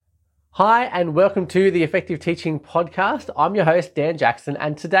Hi, and welcome to the Effective Teaching Podcast. I'm your host, Dan Jackson,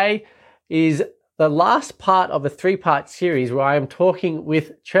 and today is the last part of a three-part series where I am talking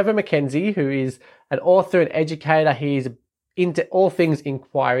with Trevor McKenzie, who is an author and educator. He's into all things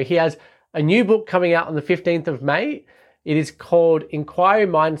inquiry. He has a new book coming out on the 15th of May. It is called Inquiry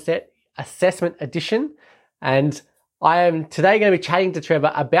Mindset Assessment Edition, and I am today going to be chatting to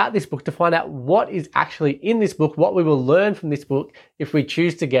Trevor about this book to find out what is actually in this book, what we will learn from this book if we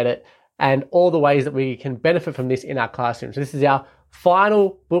choose to get it, and all the ways that we can benefit from this in our classroom. So this is our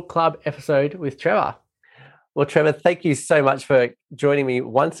final book club episode with Trevor. Well, Trevor, thank you so much for joining me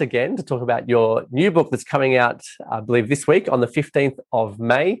once again to talk about your new book that's coming out, I believe, this week on the 15th of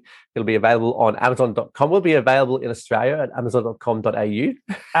May. It'll be available on Amazon.com. Will be available in Australia at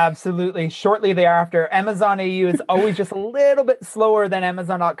amazon.com.au. Absolutely. Shortly thereafter. Amazon AU is always just a little bit slower than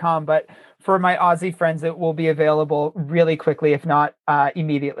Amazon.com, but for my Aussie friends, it will be available really quickly, if not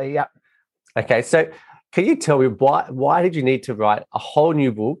immediately. Yeah. Okay, so can you tell me why did you need to write a whole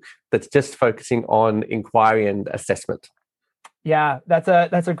new book that's just focusing on inquiry and assessment? Yeah, that's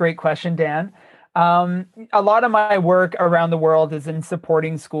a great question, Dan. A lot of my work around the world is in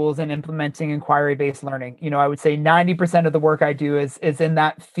supporting schools and implementing inquiry-based learning. I would say 90% of the work I do is in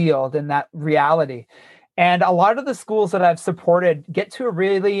that field, in that reality. And a lot of the schools that I've supported get to a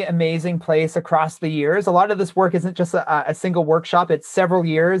really amazing place across the years. A lot of this work isn't just a single workshop, it's several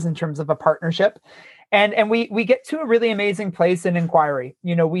years in terms of a partnership. And we get to a really amazing place in inquiry.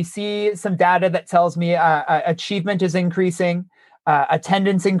 We see some data that tells me achievement is increasing,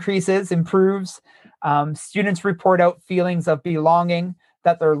 attendance improves. Students report out feelings of belonging,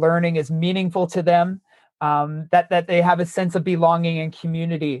 that their learning is meaningful to them, that they have a sense of belonging and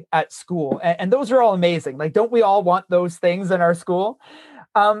community at school. And those are all amazing. Like, don't we all want those things in our school?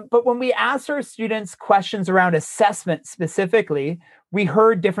 But when we asked our students questions around assessment specifically, we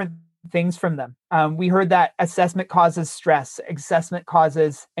heard different things from them. We heard that assessment causes stress, assessment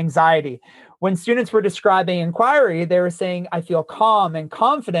causes anxiety. When students were describing inquiry, they were saying, I feel calm and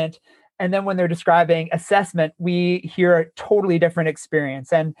confident. And then when they're describing assessment, we hear a totally different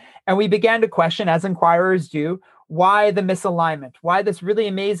experience. And we began to question, as inquirers do, why the misalignment? Why this really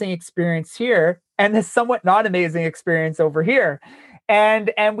amazing experience here and this somewhat not amazing experience over here?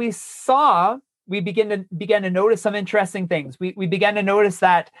 And we began to notice some interesting things. We began to notice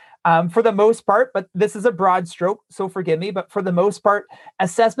that for the most part, but this is a broad stroke, so forgive me, but for the most part,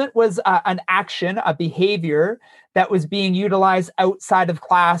 assessment was an action, a behavior that was being utilized outside of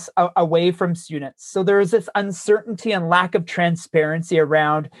class, away from students. So there is this uncertainty and lack of transparency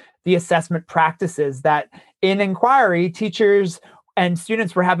around the assessment practices that in inquiry, teachers and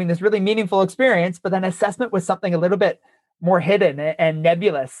students were having this really meaningful experience, but then assessment was something a little bit more hidden and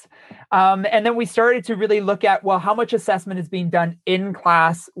nebulous. And then we started to really look at, well, how much assessment is being done in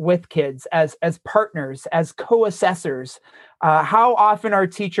class with kids as partners, as co-assessors? How often are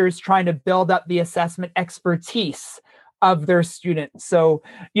teachers trying to build up the assessment expertise of their students? So,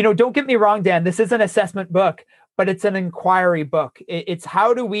 don't get me wrong, Dan, this is an assessment book, but it's an inquiry book. It's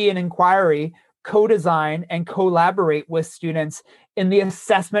how do we in inquiry co-design and collaborate with students in the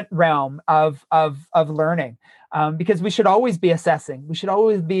assessment realm of learning. Because we should always be assessing. We should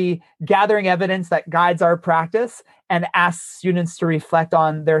always be gathering evidence that guides our practice and ask students to reflect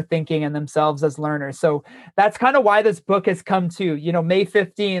on their thinking and themselves as learners. So that's kind of why this book has come to, May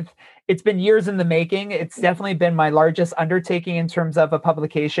 15th. It's been years in the making. It's definitely been my largest undertaking in terms of a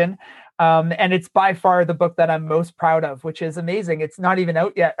publication. And it's by far the book that I'm most proud of, which is amazing. It's not even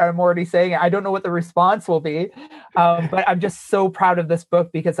out yet. I'm already saying I don't know what the response will be, but I'm just so proud of this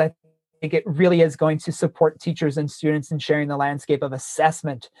book because I think it really is going to support teachers and students in sharing the landscape of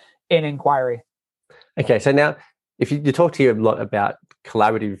assessment in inquiry. Okay, so now if you talk to you a lot about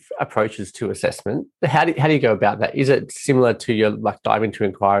collaborative approaches to assessment, how do you go about that? Is it similar to your Dive into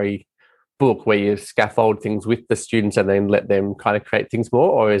Inquiry book where you scaffold things with the students and then let them kind of create things more,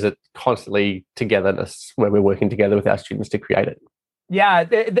 or is it constantly togetherness when we're working together with our students to create it? Yeah,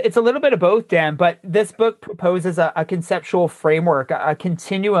 it's a little bit of both, Dan, but this book proposes a conceptual framework, a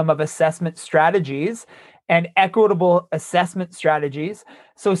continuum of assessment strategies and equitable assessment strategies.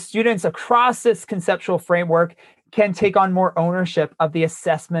 So students across this conceptual framework can take on more ownership of the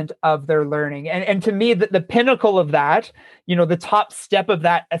assessment of their learning. And to me, the pinnacle of that, the top step of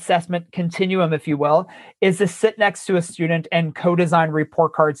that assessment continuum, if you will, is to sit next to a student and co-design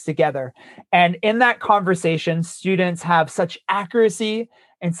report cards together. And in that conversation, students have such accuracy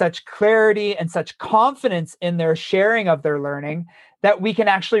and such clarity and such confidence in their sharing of their learning that we can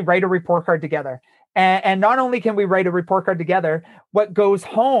actually write a report card together. And not only can we write a report card together, what goes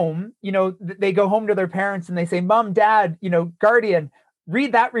home, they go home to their parents and they say, Mom, Dad, guardian,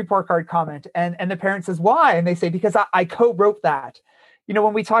 read that report card comment. And the parent says, why? And they say, because I co-wrote that.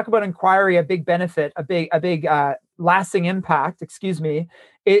 When we talk about inquiry, a big benefit, a big lasting impact,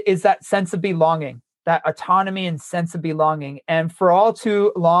 is that sense of belonging, that autonomy and sense of belonging. And for all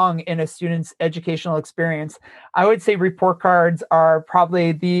too long in a student's educational experience, I would say report cards are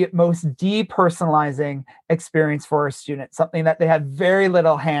probably the most depersonalizing experience for a student, something that they have very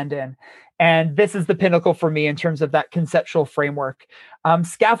little hand in. And this is the pinnacle for me in terms of that conceptual framework.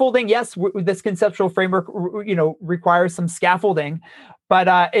 Scaffolding, yes, this conceptual framework, requires some scaffolding,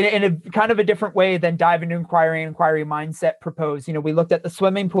 but in a kind of a different way than dive into inquiry and inquiry mindset proposed. We looked at the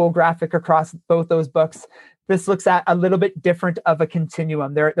swimming pool graphic across both those books. This looks at a little bit different of a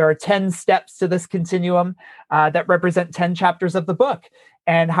continuum. There are 10 steps to this continuum that represent 10 chapters of the book.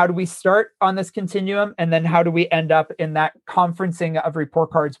 And how do we start on this continuum? And then how do we end up in that conferencing of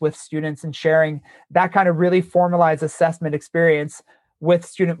report cards with students and sharing that kind of really formalized assessment experience with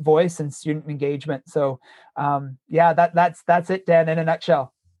student voice and student engagement? So that's it, Dan, in a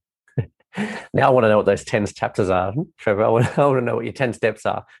nutshell. Now I want to know what those 10 chapters are, Trevor. I want to know what your 10 steps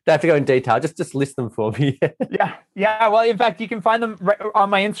are. Don't have to go in detail. Just list them for me. Yeah. Well, in fact, you can find them right on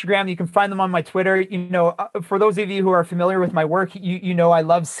my Instagram. You can find them on my Twitter. For those of you who are familiar with my work, I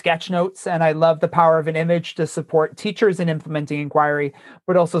love sketch notes and I love the power of an image to support teachers in implementing inquiry,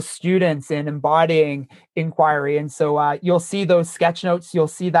 but also students in embodying inquiry. And so you'll see those sketch notes. You'll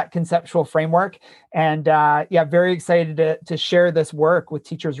see that conceptual framework. And very excited to share this work with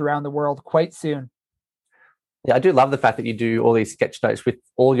teachers around the world quite soon. Yeah, I do love the fact that you do all these sketch notes with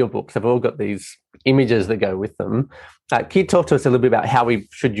all your books. They've all got these images that go with them. Can you talk to us a little bit about how we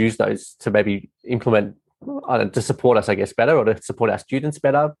should use those to maybe implement, to support us, I guess, better, or to support our students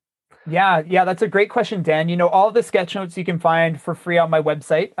better? Yeah, that's a great question, Dan. All the sketch notes you can find for free on my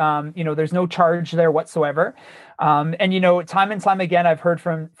website. There's no charge there whatsoever. Time and time again, I've heard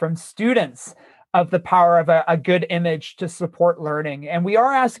from students of the power of a good image to support learning. And we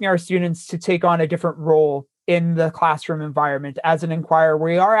are asking our students to take on a different role in the classroom environment as an inquirer.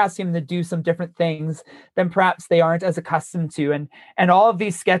 We are asking them to do some different things than perhaps they aren't as accustomed to. And all of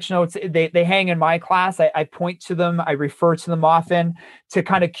these sketch notes, they hang in my class. I point to them, I refer to them often to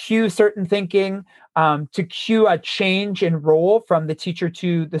kind of cue certain thinking, to cue a change in role from the teacher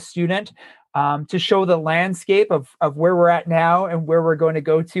to the student. To show the landscape of where we're at now and where we're going to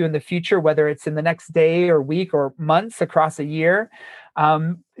go to in the future, whether it's in the next day or week or months across a year.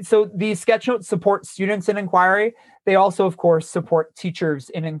 So these sketch notes support students in inquiry. They also, of course, support teachers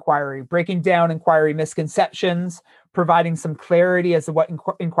in inquiry, breaking down inquiry misconceptions, providing some clarity as to what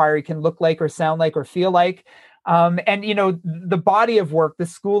inquiry can look like or sound like or feel like. The body of work, the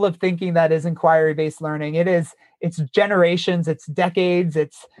school of thinking that is inquiry-based learning, it's generations, it's decades,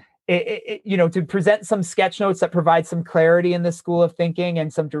 to present some sketch notes that provide some clarity in the school of thinking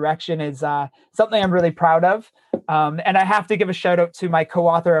and some direction is something I'm really proud of. And I have to give a shout out to my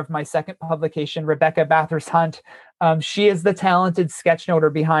co-author of my second publication, Rebecca Bathurst Hunt. She is the talented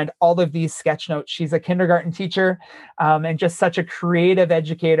sketchnoter behind all of these sketch notes. She's a kindergarten teacher and just such a creative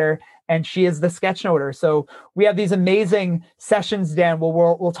educator. And she is the sketchnoter. So we have these amazing sessions, Dan,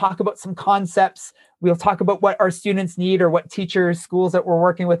 where we'll talk about some concepts. We'll talk about what our students need or what teachers, schools that we're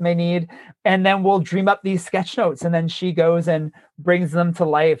working with may need. And then we'll dream up these sketch notes. And then she goes and brings them to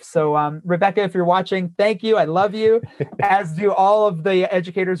life. So Rebecca, if you're watching, thank you. I love you, as do all of the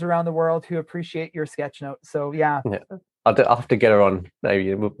educators around the world who appreciate your sketch notes. So yeah. I'll have to get her on.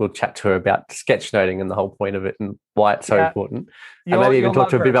 Maybe we'll chat to her about sketchnoting and the whole point of it and why it's so important. And maybe even talk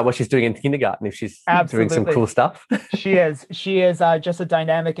to her a bit about what she's doing in kindergarten if she's doing some cool stuff. She is just a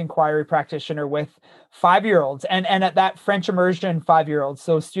dynamic inquiry practitioner with 5-year-olds and at that French immersion 5-year-olds.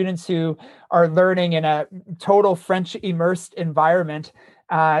 So students who are learning in a total French immersed environment.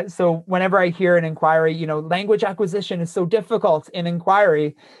 So whenever I hear an inquiry, language acquisition is so difficult in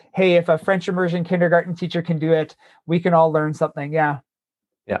inquiry. Hey, if a French immersion kindergarten teacher can do it, we can all learn something. Yeah.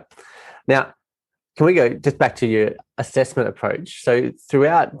 Now, can we go just back to your assessment approach? So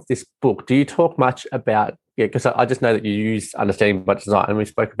throughout this book, do you talk much about, because I just know that you use understanding by design, and we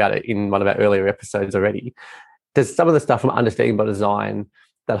spoke about it in one of our earlier episodes already. Does some of the stuff from understanding by design,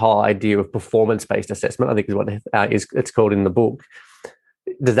 that whole idea of performance-based assessment, I think is what it's called in the book,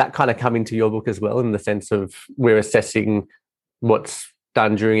 does that kind of come into your book as well, in the sense of we're assessing what's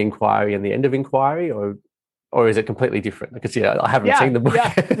done during inquiry and the end of inquiry, or is it completely different? Because I haven't seen the book.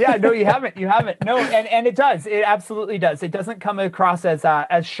 No, you haven't. No, and it does. It absolutely does. It doesn't come across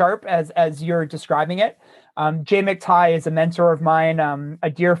as sharp as you're describing it. Jay McTighe is a mentor of mine, a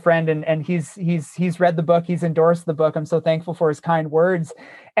dear friend, and he's read the book. He's endorsed the book. I'm so thankful for his kind words.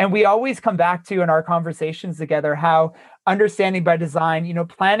 And we always come back to in our conversations together how understanding by design,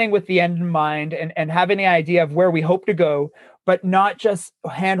 planning with the end in mind, and having an idea of where we hope to go, but not just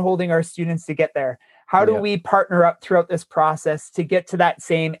hand holding our students to get there. How do we partner up throughout this process to get to that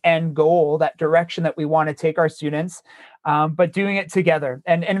same end goal, that direction that we want to take our students, but doing it together?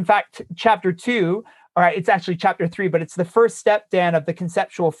 And in fact, chapter 2, all right, it's actually chapter 3, but it's the first step, Dan, of the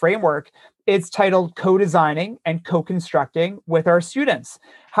conceptual framework. It's titled Co-Designing and Co-Constructing with Our Students.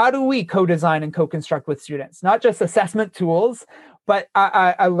 How do we co-design and co-construct with students? Not just assessment tools, but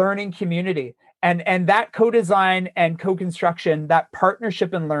a learning community. And that co-design and co-construction, that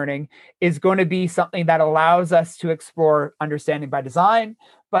partnership in learning, is going to be something that allows us to explore understanding by design,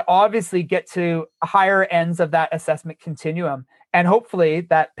 but obviously get to higher ends of that assessment continuum. And hopefully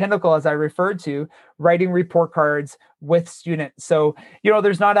that pinnacle, as I referred to, writing report cards with students. So,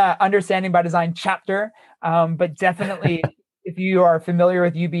 there's not an understanding by design chapter, but definitely if you are familiar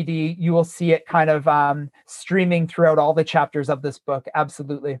with UBD, you will see it kind of streaming throughout all the chapters of this book.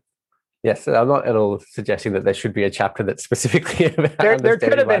 Absolutely. Yes, I'm not at all suggesting that there should be a chapter that's specifically about there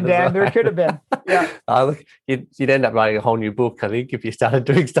could have been, Dan. There could have been. Yeah. Look, you'd end up writing a whole new book, I think, if you started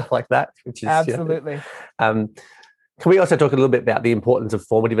doing stuff like that. Which is absolutely. Can we also talk a little bit about the importance of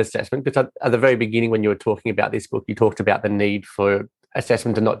formative assessment? Because at the very beginning, when you were talking about this book, you talked about the need for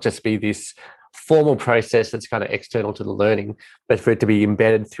assessment to not just be this formal process that's kind of external to the learning, but for it to be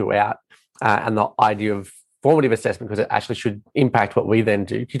embedded throughout, and the idea of formative assessment, because it actually should impact what we then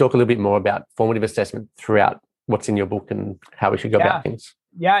do. Can you talk a little bit more about formative assessment throughout what's in your book and how we should go about things?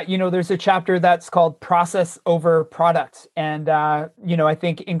 Yeah, there's a chapter that's called Process Over Product. And, I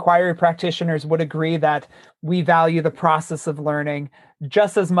think inquiry practitioners would agree that we value the process of learning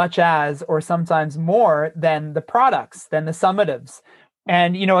just as much as, or sometimes more than the products, than the summatives.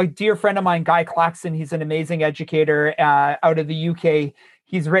 And, a dear friend of mine, Guy Claxton, he's an amazing educator out of the UK.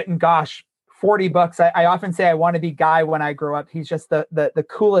 He's written, 40 books. I often say I want to be Guy when I grow up. He's just the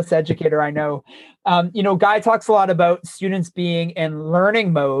coolest educator I know. Guy talks a lot about students being in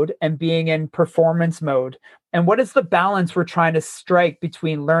learning mode and being in performance mode. And what is the balance we're trying to strike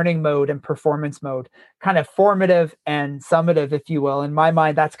between learning mode and performance mode? Kind of formative and summative, if you will. In my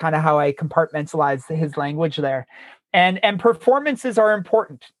mind, that's kind of how I compartmentalize his language there. And performances are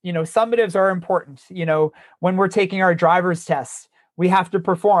important. Summatives are important. When we're taking our driver's tests, we have to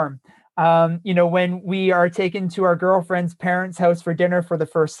perform. When we are taken to our girlfriend's parents' house for dinner for the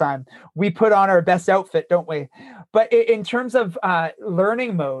first time, we put on our best outfit, don't we? But in terms of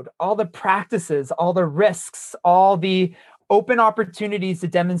learning mode, all the practices, all the risks, all the open opportunities to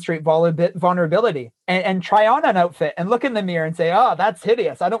demonstrate vulnerability and try on an outfit and look in the mirror and say, oh, that's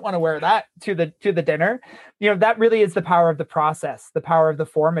hideous. I don't want to wear that to the dinner. That really is the power of the process, the power of the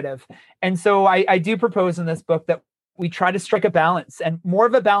formative. And so I do propose in this book that we try to strike a balance, and more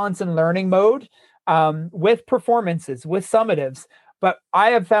of a balance in learning mode with performances, with summatives. But I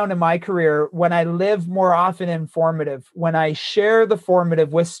have found in my career, when I live more often in formative, when I share the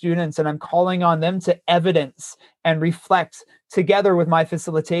formative with students and I'm calling on them to evidence and reflect together with my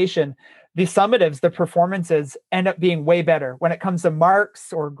facilitation, the summatives, the performances end up being way better when it comes to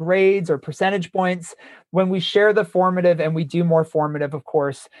marks or grades or percentage points. When we share the formative and we do more formative, of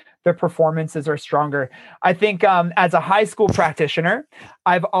course, the performances are stronger. I think as a high school practitioner,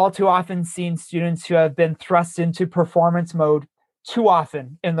 I've all too often seen students who have been thrust into performance mode too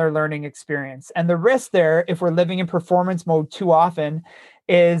often in their learning experience. And the risk there, if we're living in performance mode too often,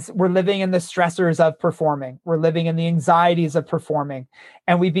 is we're living in the stressors of performing. We're living in the anxieties of performing.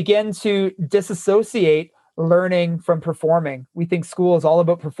 And we begin to disassociate learning from performing. We think school is all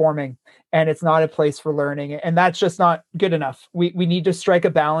about performing and it's not a place for learning. And that's just not good enough. We need to strike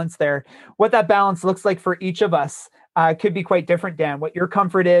a balance there. What that balance looks like for each of us could be quite different, Dan. What your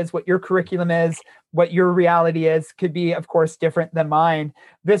comfort is, what your curriculum is, what your reality is could be, of course, different than mine.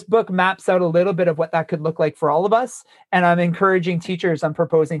 This book maps out a little bit of what that could look like for all of us. And I'm encouraging teachers, I'm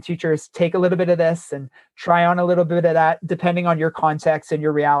proposing teachers take a little bit of this and try on a little bit of that, depending on your context and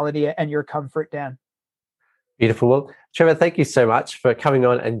your reality and your comfort, Dan. Beautiful. Well, Trevor, thank you so much for coming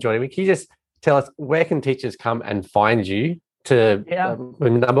on and joining me. Can you just tell us, where can teachers come and find you?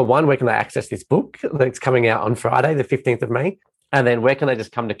 Number one, where can they access this book that's coming out on Friday, the 15th of May? And then where can they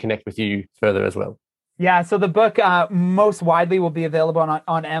just come to connect with you further as well? Yeah, so the book most widely will be available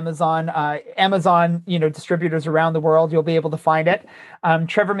on Amazon. Amazon, distributors around the world, you'll be able to find it.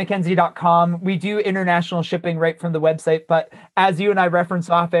 TrevorMackenzie.com. We do international shipping right from the website, but as you and I referenced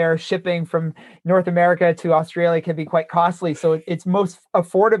off air, shipping from North America to Australia can be quite costly. So it's most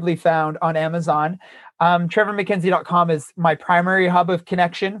affordably found on Amazon. TrevorMacKenzie.com is my primary hub of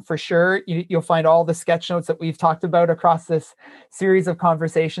connection for sure. You'll find all the sketch notes that we've talked about across this series of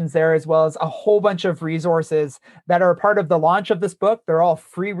conversations there, as well as a whole bunch of resources that are a part of the launch of this book. They're all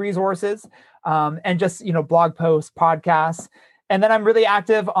free resources, and just, blog posts, podcasts. And then I'm really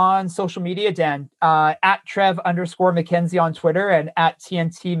active on social media, Dan, at Trev_Mackenzie on Twitter and at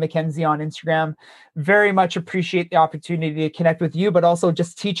TNT Mackenzie on Instagram. Very much appreciate the opportunity to connect with you, but also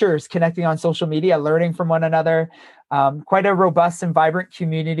just teachers connecting on social media, learning from one another. Quite a robust and vibrant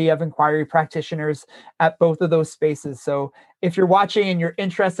community of inquiry practitioners at both of those spaces. So if you're watching and you're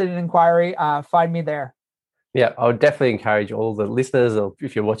interested in inquiry, find me there. Yeah, I would definitely encourage all the listeners, or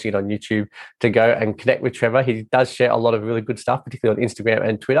if you're watching it on YouTube, to go and connect with Trevor. He does share a lot of really good stuff, particularly on Instagram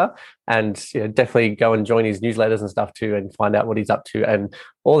and Twitter. And definitely go and join his newsletters and stuff too, and find out what he's up to and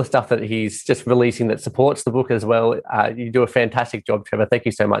all the stuff that he's just releasing that supports the book as well. You do a fantastic job, Trevor. Thank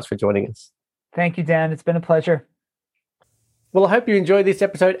you so much for joining us. Thank you, Dan. It's been a pleasure. Well, I hope you enjoyed this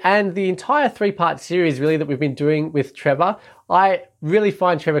episode and the entire 3-part series really that we've been doing with Trevor. I really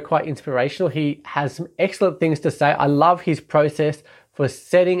find Trevor quite inspirational. He has some excellent things to say. I love his process for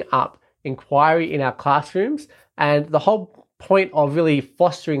setting up inquiry in our classrooms and the whole point of really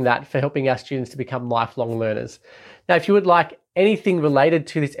fostering that for helping our students to become lifelong learners. Now, if you would like anything related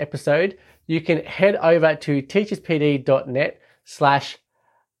to this episode, you can head over to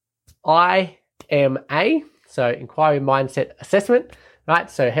teacherspd.net/IMA. So Inquiry Mindset Assessment, right?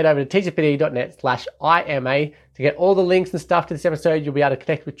 So head over to teacherspd.net/IMA to get all the links and stuff to this episode. You'll be able to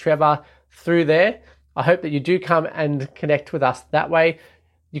connect with Trevor through there. I hope that you do come and connect with us that way.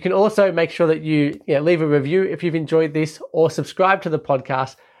 You can also make sure that you leave a review if you've enjoyed this, or subscribe to the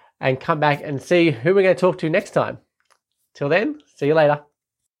podcast and come back and see who we're going to talk to next time. Till then, see you later.